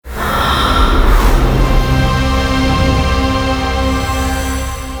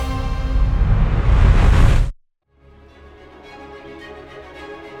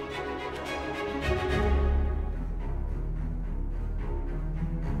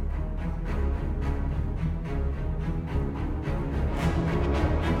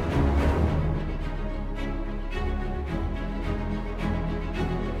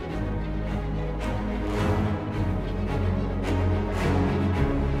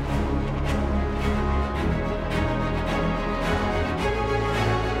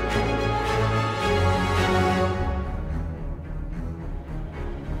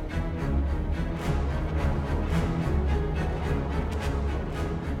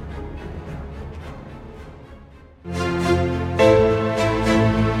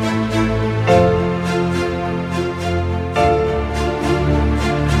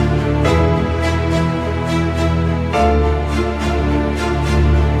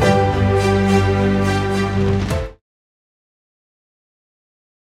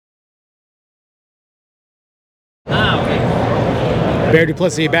Mayor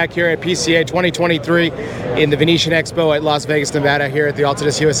Duplicity back here at PCA 2023 in the Venetian Expo at Las Vegas, Nevada, here at the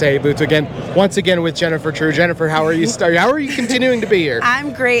Altadis USA booth once again with Jennifer True. Jennifer, how are you? How are you continuing to be here?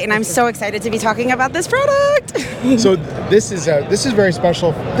 I'm great, and I'm so excited to be talking about this product. So this is very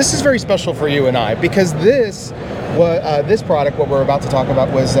special. This is very special for you and I, because this product, what we're about to talk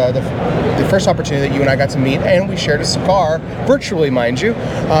about, was the first opportunity that you and I got to meet, and we shared a cigar virtually, mind you.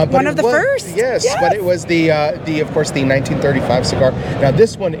 One of the first. Yes, but it was of course the 1935 cigar. Now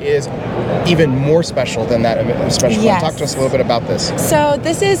this one is even more special than that special one. Talk to us a little bit about this. So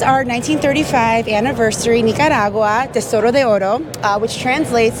this is our 1935 anniversary Nicaragua Tesoro de Oro, which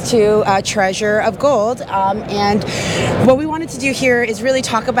translates to treasure of gold. And what we wanted to do here is really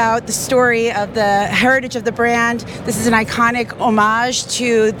talk about the story of the heritage of the brand. This is an iconic homage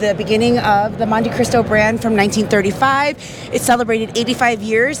to the beginning of the Montecristo brand from 1935. It celebrated 85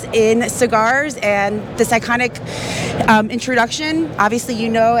 years in cigars, and this iconic introduction, obviously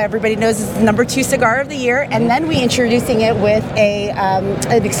everybody knows, is the #2 cigar of the year, and then we introducing it with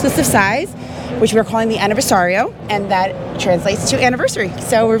an exclusive size, which we're calling the Anniversario, and that translates to anniversary.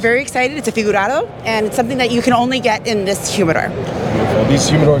 So we're very excited. It's a figurado, and it's something that you can only get in this humidor. Beautiful. These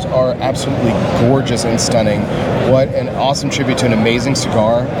humidors are absolutely gorgeous and stunning. What an awesome tribute to an amazing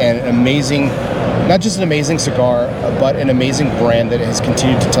cigar, and an amazing, not just an amazing cigar, but an amazing brand that has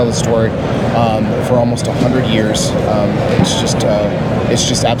continued to tell the story for almost 100 years. It's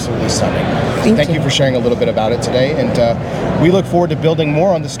just absolutely stunning. Thank you for sharing a little bit about it today, and we look forward to building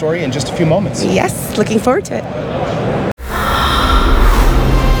more on the story in just a few moments. Yes, looking forward to it.